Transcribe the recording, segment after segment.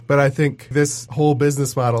But I think this whole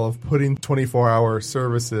business model of putting 24-hour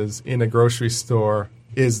services in a grocery store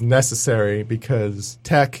is necessary because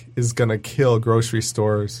tech is going to kill grocery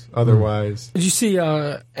stores otherwise. Did you see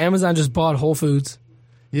Amazon just bought Whole Foods?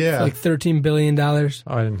 Yeah. For like $13 billion. Oh,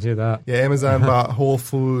 I didn't see that. Yeah, Amazon bought Whole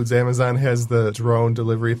Foods. Amazon has the drone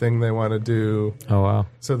delivery thing they want to do. Oh, wow.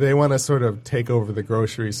 So they want to sort of take over the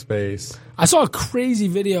grocery space. I saw a crazy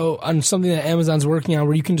video on something that Amazon's working on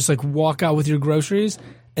where you can just like walk out with your groceries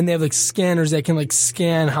and they have like scanners that can like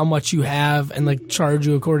scan how much you have and like charge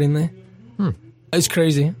you accordingly. It's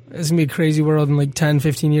crazy. It's going to be a crazy world in like 10,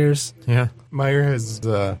 15 years. Yeah. Meijer has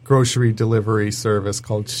a grocery delivery service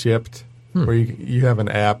called Shipt. Where you have an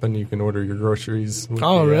app and you can order your groceries with the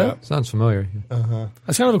really? app. Sounds familiar.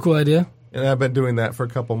 That's kind of a cool idea. And I've been doing that for a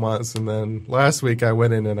couple months. And then last week I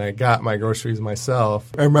went in and I got my groceries myself.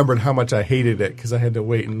 I remembered how much I hated it because I had to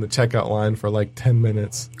wait in the checkout line for like 10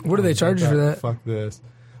 minutes. What do they charge you for that? Fuck this.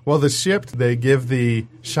 Well, the Shipt, they give the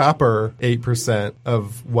shopper 8%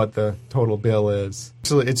 of what the total bill is.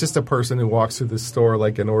 So it's just a person who walks through the store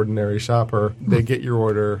like an ordinary shopper. They get your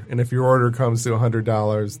order, and if your order comes to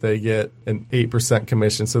 $100, they get an 8%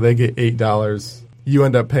 commission. So they get $8. You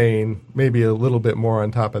end up paying maybe a little bit more on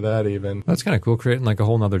top of that even. That's kind of cool, creating like a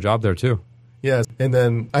whole nother job there too. Yes, and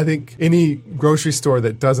then I think any grocery store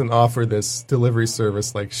that doesn't offer this delivery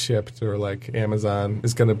service like Shipt or like Amazon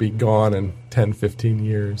is going to be gone in 10, 15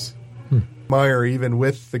 years. Meijer, even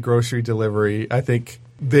with the grocery delivery, I think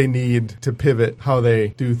they need to pivot how they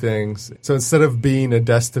do things. So instead of being a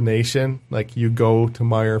destination, like you go to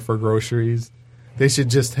Meijer for groceries, they should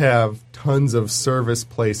just have tons of service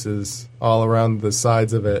places all around the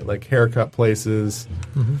sides of it, like haircut places,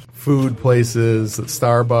 food places,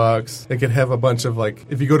 Starbucks. They could have a bunch of, like,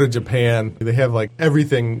 if you go to Japan, they have, like,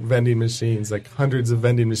 everything vending machines, like hundreds of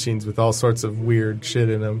vending machines with all sorts of weird shit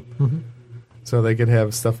in them. So they could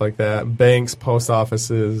have stuff like that. Banks, post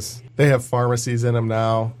offices. They have pharmacies in them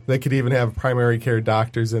now. They could even have primary care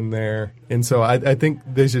doctors in there. And so I think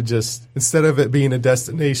they should just, instead of it being a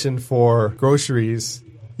destination for groceries,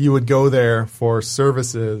 you would go there for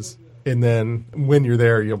services. And then when you're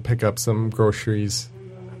there, you'll pick up some groceries.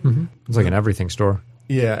 It's like an everything store.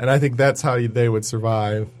 Yeah, and I think that's how they would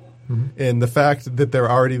survive. And the fact that they're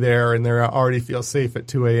already there and they already feel safe at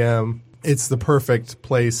 2 a.m., it's the perfect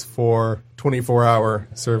place for 24-hour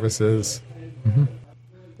services.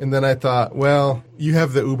 And then I thought, well, you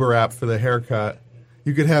have the Uber app for the haircut.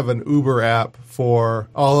 You could have an Uber app for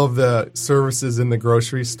all of the services in the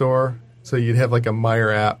grocery store. So you'd have like a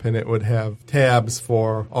Meijer app, and it would have tabs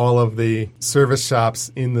for all of the service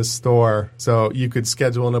shops in the store. So you could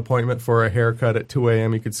schedule an appointment for a haircut at 2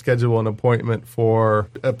 a.m. You could schedule an appointment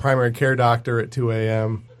for a primary care doctor at 2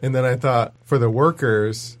 a.m. And then I thought, for the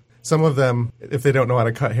workers, some of them, if they don't know how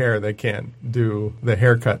to cut hair, they can't do the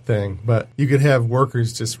haircut thing. But you could have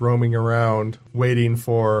workers just roaming around waiting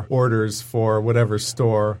for orders for whatever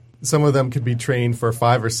store. Some of them could be trained for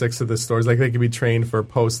 5 or 6 of the stores. Like they could be trained for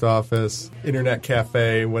post office, internet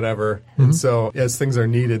cafe, whatever. And so as things are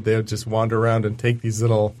needed, they'll just wander around and take these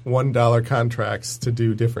little $1 contracts to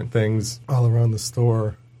do different things all around the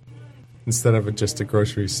store. Instead of just a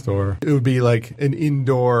grocery store. It would be like an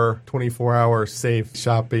indoor 24-hour safe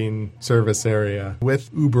shopping service area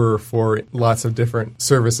with Uber for lots of different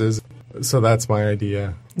services. So that's my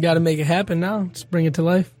idea. Got to make it happen now. Just bring it to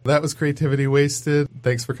life. That was Creativity Wasted.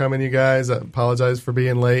 Thanks for coming, you guys. I apologize for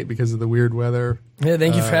being late because of the weird weather. Yeah,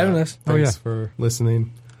 thank you for having us. Thanks for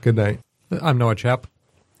listening. Good night. I'm Noah Chapp.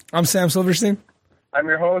 I'm Sam Silverstein. I'm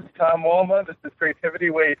your host, Tom Walma. This is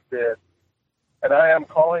Creativity Wasted. And I am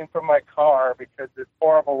calling from my car because it's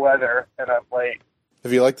horrible weather and I'm late.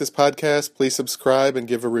 If you like this podcast, please subscribe and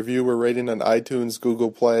give a review or rating on iTunes, Google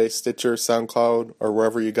Play, Stitcher, SoundCloud, or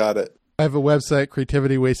wherever you got it. I have a website,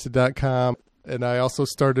 creativitywasted.com, and I also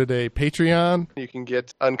started a Patreon. You can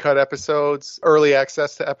get uncut episodes, early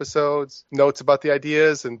access to episodes, notes about the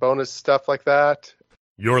ideas, and bonus stuff like that.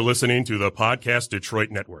 You're listening to the Podcast Detroit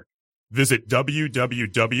Network. Visit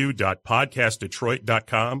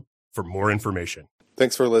www.podcastdetroit.com for more information.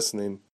 Thanks for listening.